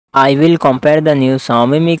I will compare the new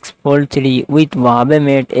Xiaomi Mix Fold 3 with Huawei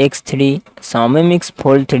Mate X3. Xiaomi Mix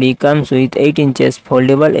Fold 3 comes with 8 inches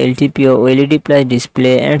foldable LTPO OLED plus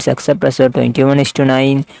display and success ratio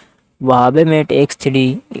 21:9. Huawei Mate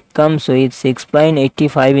X3 comes with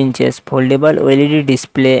 6.85 inches foldable OLED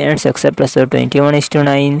display and success ratio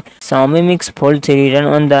 21:9. Xiaomi Mix Fold 3 run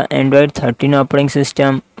on the Android 13 operating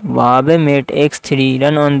system. Huawei Mate X3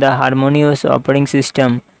 run on the Harmonious operating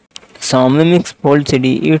system. Xiaomi Mix Fold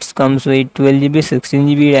 3 it comes with 12GB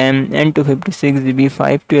 16GB RAM and 256GB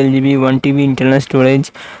 512GB 1TB internal storage,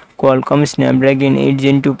 Qualcomm Snapdragon 8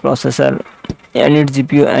 Gen 2 processor and its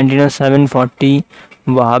GPU Adreno 740.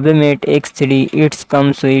 Huawei Mate X3 it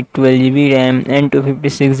comes with 12GB RAM and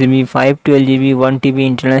 256GB 512GB 1TB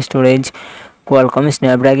internal storage, Qualcomm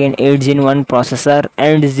Snapdragon 8 Gen 1 processor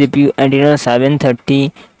and GPU Adreno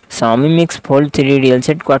 730. Xiaomi Mix Fold 3 real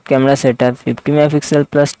set quad camera setup 50 megapixel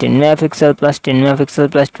plus 10 megapixel plus 10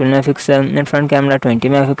 megapixel plus 12 megapixel and front camera 20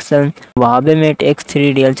 megapixel. Huawei Mate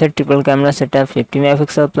X3 real set triple camera setup 50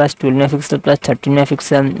 megapixel plus 12 megapixel plus 13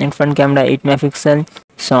 megapixel and front camera 8 megapixel.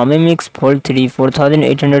 Xiaomi Mix Fold 3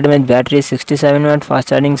 4800 mAh battery 67 watt fast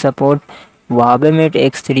charging support. Huawei Mate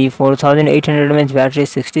X3 4800 mAh battery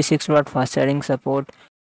 66 watt fast charging support.